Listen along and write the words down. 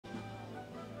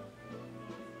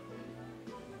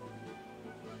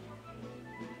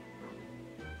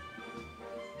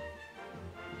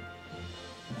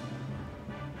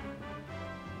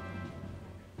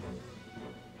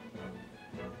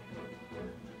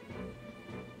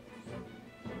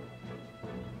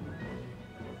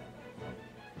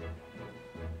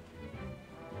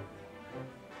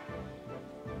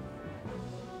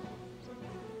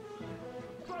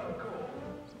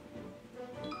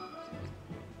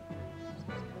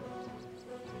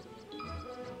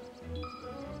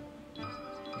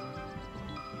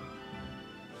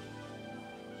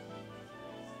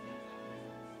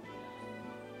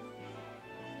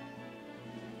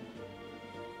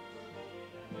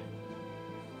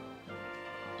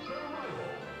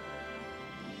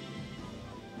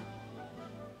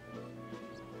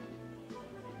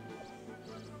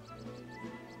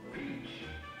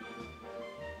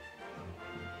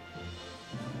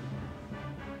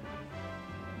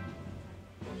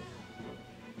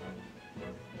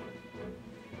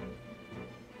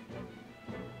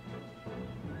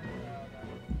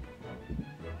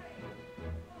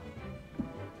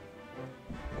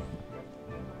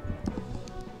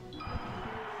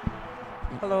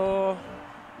Hello.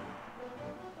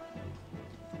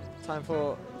 Time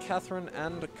for Katherine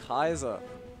and Kaiza.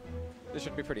 This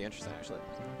should be pretty interesting, actually.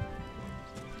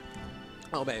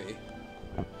 Oh, baby.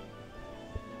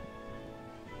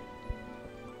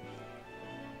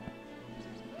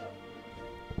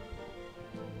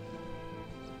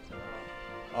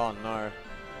 Oh, no.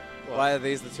 What? Why are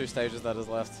these the two stages that is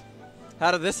left?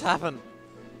 How did this happen?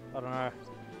 I don't know.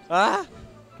 Ah!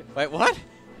 Wait, what?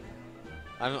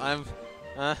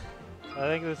 I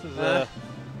think this is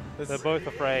they're both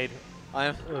afraid.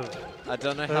 I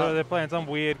don't know how. They're playing some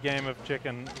weird game of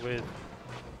chicken with.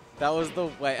 That was the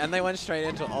way, and they went straight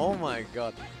into. Oh my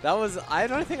god, that was. I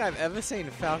don't think I've ever seen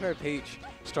Falco Peach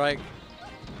strike.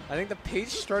 I think the Peach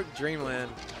stroke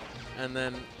Dreamland, and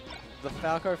then the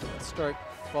Falco stroke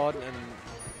Fod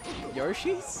and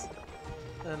Yoshi's.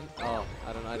 And oh,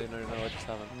 I don't know. I didn't know what just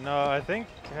happened. No, I think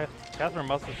Katherine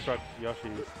must have struck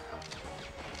Yoshi's.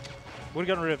 Would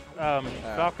have gotten rid of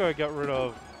Falco. Got rid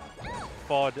of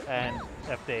Fod and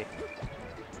FD.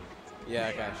 Yeah,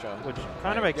 okay, sure. Which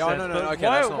kind of makes sense. No, but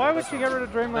okay, why would she get rid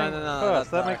of Dreamland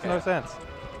first? That makes no sense.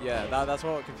 Yeah, that's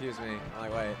what confused me. I'm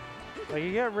like, wait. Like,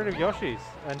 you get rid of Yoshi's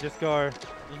and just go,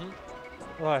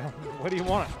 like, what do you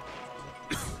want?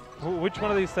 Which one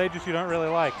of these stages you don't really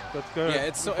like? Let's go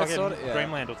it's sort of,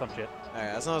 Dreamland or some shit. Okay,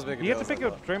 that's not as big a deal. You get to pick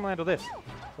up Dreamland or this.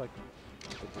 Like,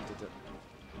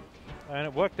 and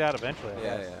it worked out eventually.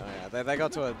 Yeah. They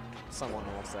got to a somewhat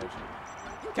normal stage.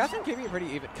 Katherine keeping it pretty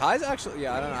even. Kai's actually,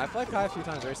 I don't know. I've played Kai a few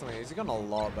times recently. He's gotten a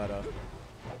lot better.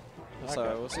 Okay.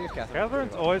 So we'll see if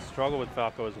Katherine's always struggled with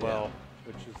Falco as well,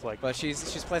 which is like. But she's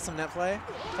played some net play.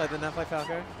 Played the net play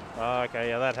Falco. Oh, okay,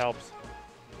 yeah, that helps.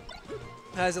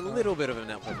 Has a little bit of a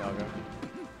net play Falco.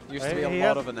 Used to be a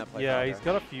lot of a net play Falco. Yeah, he's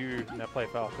got a few net play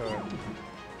Falco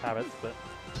habits, but.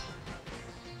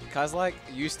 Kai's like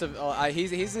used to.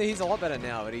 He's a lot better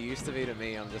now, but he used to be to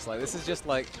me. I'm just like, this is just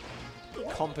like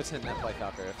competent net play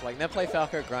Falco. If like net play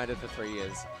Falco grinded for 3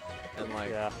 years, and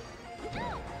like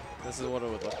this is what it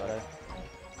would look like.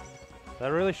 That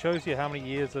really shows you how many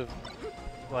years of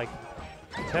like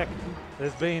tech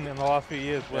there's been in the last few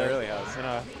years. Where it really has. You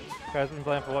know, Kai's been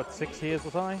playing for what, 6 years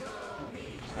or something.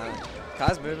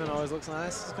 Kai's movement always looks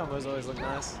nice. His combos always look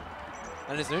nice,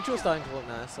 and his neutral's starting to look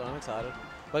nice. So I'm excited.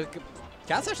 But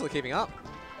Cat's actually keeping up.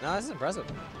 No, this is impressive.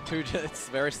 It's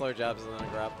very slow jabs and then a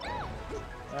grab.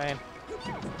 I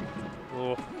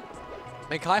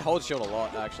mean, Kai holds shield a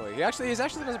lot, actually. He's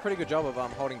actually does a pretty good job of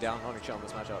holding shield in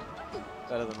this matchup.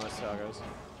 Better than most Falcos.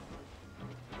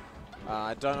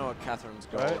 I don't know what Katherine's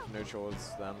got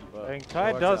neutrals then, but I mean,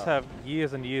 Kai does have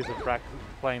years and years of practice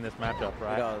playing this matchup,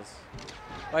 right? He does.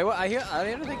 Wait, what, I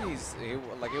don't think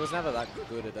he was never that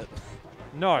good at it.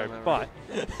 No, but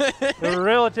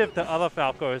relative to other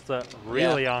Falcos that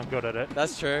really aren't good at it.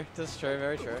 That's true. That's true.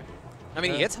 Very true. I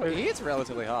mean, he hits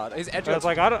relatively hard. His edge.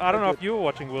 Like I don't know if you were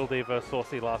watching Will D versus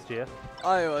Saucy last year.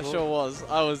 I sure was.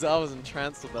 I was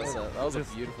entranced with that set. That was a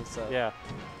beautiful set. Yeah.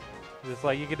 It's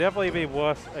like you could definitely be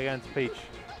worse against Peach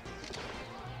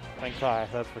than Kai.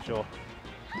 That's for sure.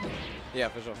 Yeah,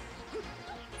 for sure.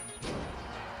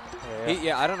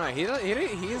 Yeah. I don't know. He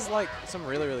is like some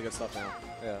really good stuff now.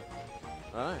 Yeah.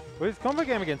 I know. Well, his combo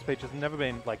game against Peach has never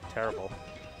been like terrible.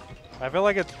 I feel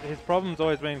like his problem's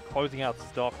always been closing out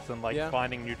stocks and like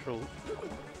finding neutral.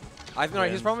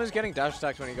 His problem is getting dash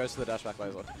attacked when he goes to the dash back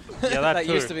laser. Yeah, that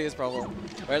used to be his problem.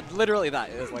 Literally that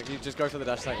is like you just go for the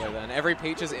dash attack laser, and every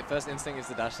Peach's first instinct is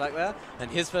the dash attack there,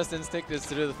 and his first instinct is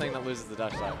to do the thing that loses the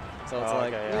dash attack. So it's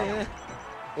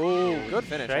ooh, good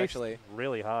finish actually.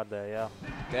 Really hard there, yeah.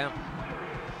 Damn.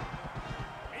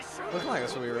 Looking like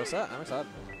this will be a real set. I'm excited.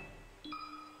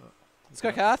 Let's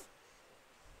go, Kath.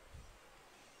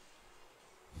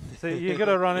 So you're going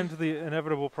to run into the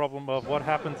inevitable problem of what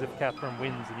happens if Katherine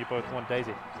wins and you both want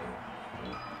Daisy.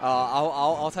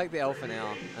 I'll take the L for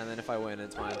now, and then if I win,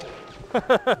 it's mine.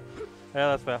 Yeah,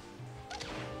 that's fair.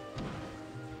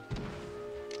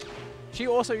 She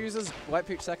also uses White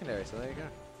Peach secondary, so there you go.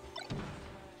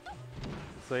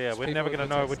 So yeah, we're never going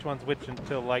to know which one's which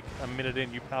until like a minute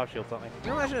in you power shield something.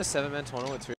 Can you imagine a 7-man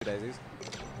tournament with 2 Daisies?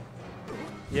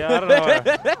 Yeah, I don't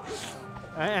know.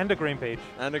 And a green Peach.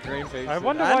 And a green Peach. I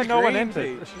wonder why no one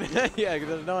entered. Yeah, because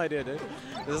there's no idea, dude.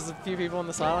 There's a few people on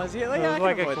the sidelines. Yeah, there's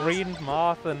like a green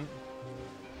Marth and...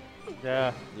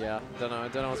 Yeah. Yeah, don't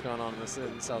know what's going on in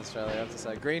South Australia, I have to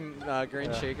say. Green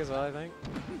Sheik as well, I think.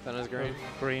 Then there's green.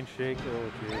 Green Sheik,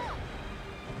 oh jeez.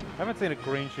 I haven't seen a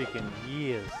green Sheik in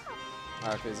years.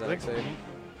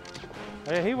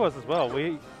 Yeah, he was as well.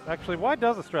 Actually, why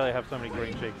does Australia have so many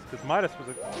green Sheiks? Because Midas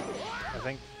was, I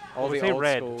think, was he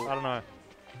red? School. I don't know.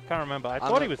 Can't remember. I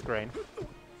thought he was green,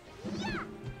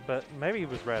 but maybe he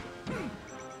was red.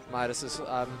 Midas is,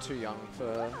 I'm too young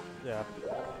for Yeah.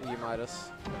 you,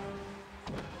 Midas.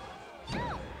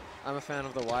 I'm a fan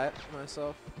of the white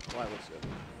myself. White looks good.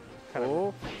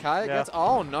 Oh, Kai gets.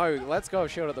 Oh no, let's go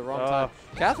shield at the wrong time.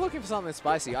 Kath looking for something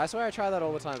spicy. I swear I try that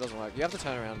all the time. It doesn't work. You have to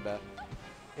turn around bear.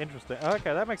 Interesting.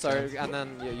 Okay, that makes sense. So and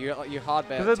then you hard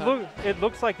bear. Because it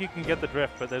looks like you can get the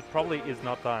drift, but there probably is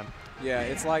not time. Yeah,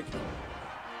 it's like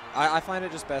I find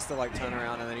it just best to like turn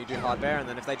around and then you do hard bear, and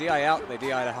then if they DI out, they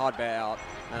DI to hard bear out,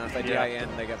 and if they DI in,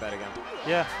 they get bet again.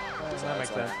 Yeah, so that makes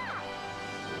sense.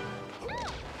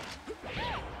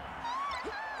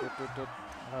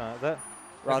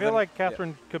 I feel like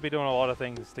Katherine could be doing a lot of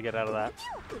things to get out of that.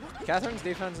 Katherine's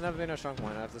defense has never been a strong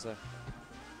point, I have to say.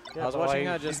 Yeah, I was watching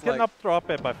her just getting up throw up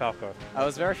it by Falco. I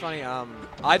was very funny.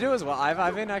 I do as well.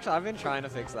 I've been trying to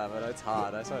fix that, but it's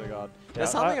hard. I swear to God. Yeah, there's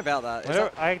something about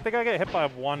that. I think I get hit by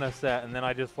one a set, and then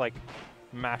I just like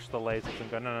mash the lasers and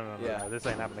go, no, this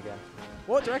ain't happening again.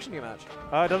 What direction do you match?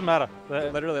 It doesn't matter.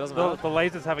 Literally doesn't matter. The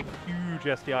lasers have a huge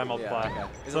SDI multiplier. Yeah,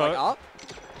 okay. Is it like up?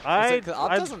 I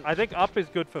think up is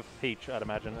good for Peach, I'd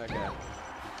imagine. Okay.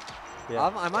 Yeah.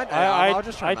 I'll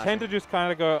just try I tend to just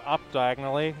kind of go up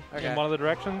diagonally in one of the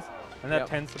directions, and that Yep.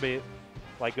 tends to be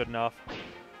like good enough.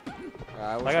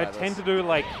 Like I tend to do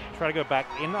like try to go back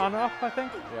in on up, I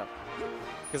think. Yeah.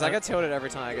 Because I get tilted every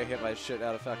time I get hit by shit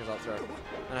out of Falco's up throw, and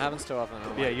it happens too often.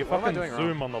 Yeah, like, you what am I fucking doing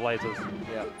zoom wrong? on the lasers.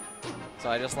 Yeah. So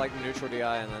I just like neutral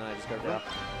DI and then I just go for it.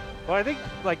 Well, I think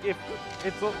like if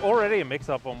it's already a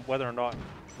mix-up on whether or not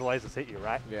the lasers hit you,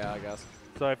 right? Yeah, I guess.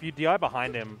 So if you DI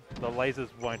behind him, the lasers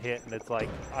won't hit, and it's like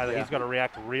either he's got to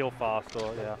react real fast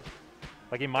or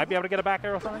like he might be able to get a back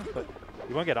air or something, but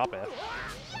he won't get up air.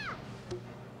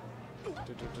 I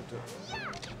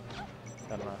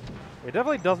don't know. It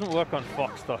definitely doesn't work on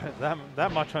Fox though.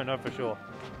 That much I know for sure.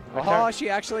 Oh, she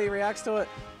actually reacts to it.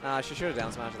 Nah, she should have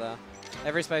down smashed there.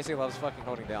 Every spacey loves fucking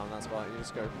holding down that spot. You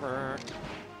just go.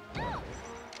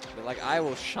 But like I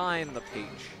will shine the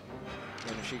Peach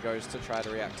when she goes to try to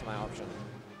react to my option.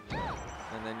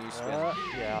 And then you spin.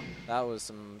 Yeah. That was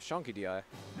some shonky DI.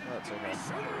 That's okay.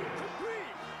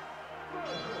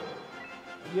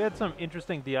 You had some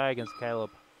interesting DI against Caleb.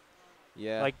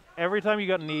 Yeah. Like every time you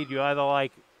got need, you either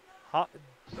like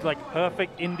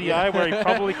perfect in DI where he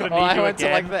probably could have need you I went again.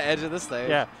 to like the edge of the stage.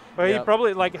 Yeah. But he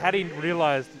probably like had he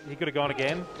realized he could have gone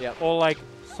again. Yep. Or like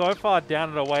so far down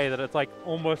and away that it's like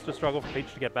almost a struggle for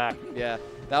Peach to get back. Yeah.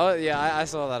 That was I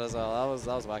saw that as well. That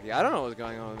was wacky. I don't know what was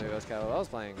going on with US Caleb. I was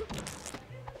playing.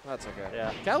 That's okay.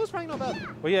 Yeah. Caleb was playing not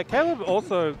bad. Well, yeah, Caleb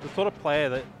also the sort of player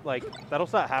that like that'll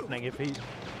start happening if he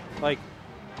like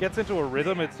gets into a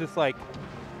rhythm. It's just like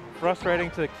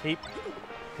frustrating to keep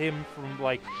him from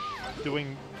like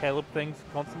doing Caleb things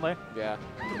constantly. Yeah.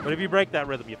 But if you break that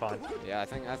rhythm, you're fine. Yeah, I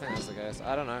think that's the case.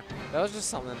 I don't know. That was just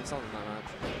something that match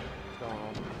going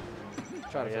on.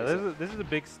 Try to fix it. This is a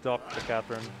big stop for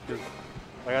Katherine because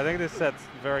like I think this set's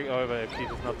very over if she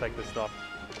does not take this stop.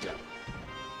 Yeah.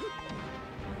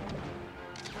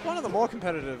 One of the more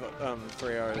competitive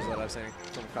 3-0s that I've seen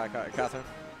from Katherine.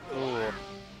 Ooh.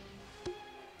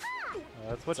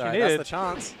 That's what you needed. That's the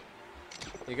chance.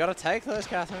 You got to take those,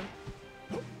 Katherine.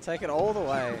 Take it all the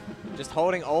way. Just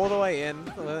holding all the way in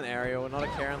with an aerial, not a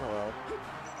care in the world.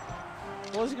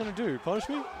 What is he going to do? Punish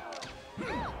me?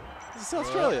 This is South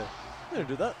Australia. They don't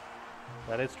do that.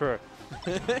 That is true.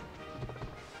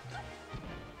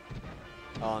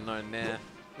 Oh no, nah.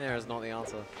 Nah is not the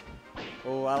answer.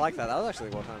 Oh, I like that. That was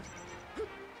actually well timed.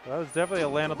 That was definitely a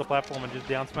land on the platform and just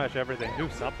down smash everything. Do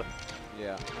something.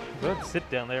 Yeah. Don't sit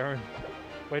down there and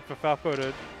wait for Falco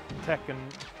to tech and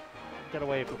get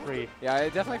away for free. Yeah,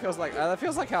 it definitely feels like that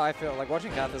feels like how I feel. Like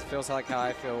watching Kathers feels like how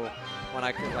I feel when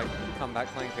I could like come back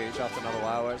playing Peach after another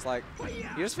while, where it's like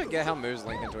you just forget how moves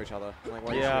link into each other, and, like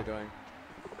what you're actually doing.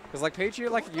 Because like Peach, you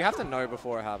have to know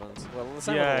before it happens. Well, the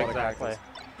same with a lot of characters.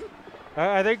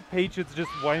 I think Peach is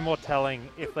just way more telling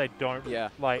if they don't,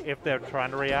 like if they're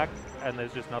trying to react and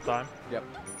there's just no time. Yep.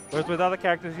 Whereas with other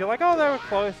characters, you're like, oh, they were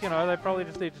close, you know, they probably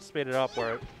just need to speed it up,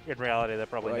 where in reality they're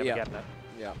probably never getting it.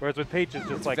 Yeah. Whereas with Peach, it's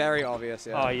just it's like very obvious.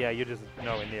 Yeah. Oh yeah, you're just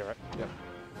nowhere near it. Yep.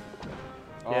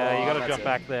 Yeah, you got to jump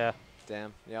back there.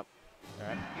 Damn. Yep. All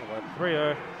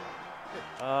right.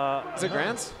 3-0. Is it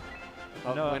grands?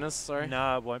 Oh, no, winners, sorry.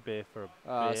 No, it won't be for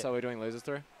a bit. So we're doing losers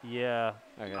through? Yeah.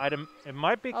 Okay. It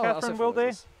might be Katherine will be.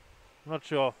 I'm not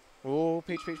sure. Ooh,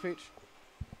 Peach. What's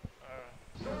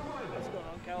going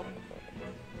on, Calvin?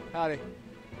 Howdy.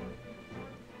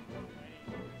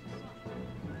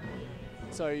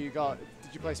 So did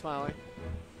you play Smiley?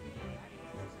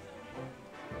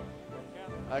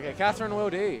 Okay, Katherine will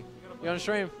D. You on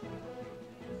stream?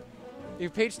 You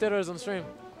Peach Dittos on stream,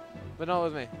 but not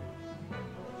with me.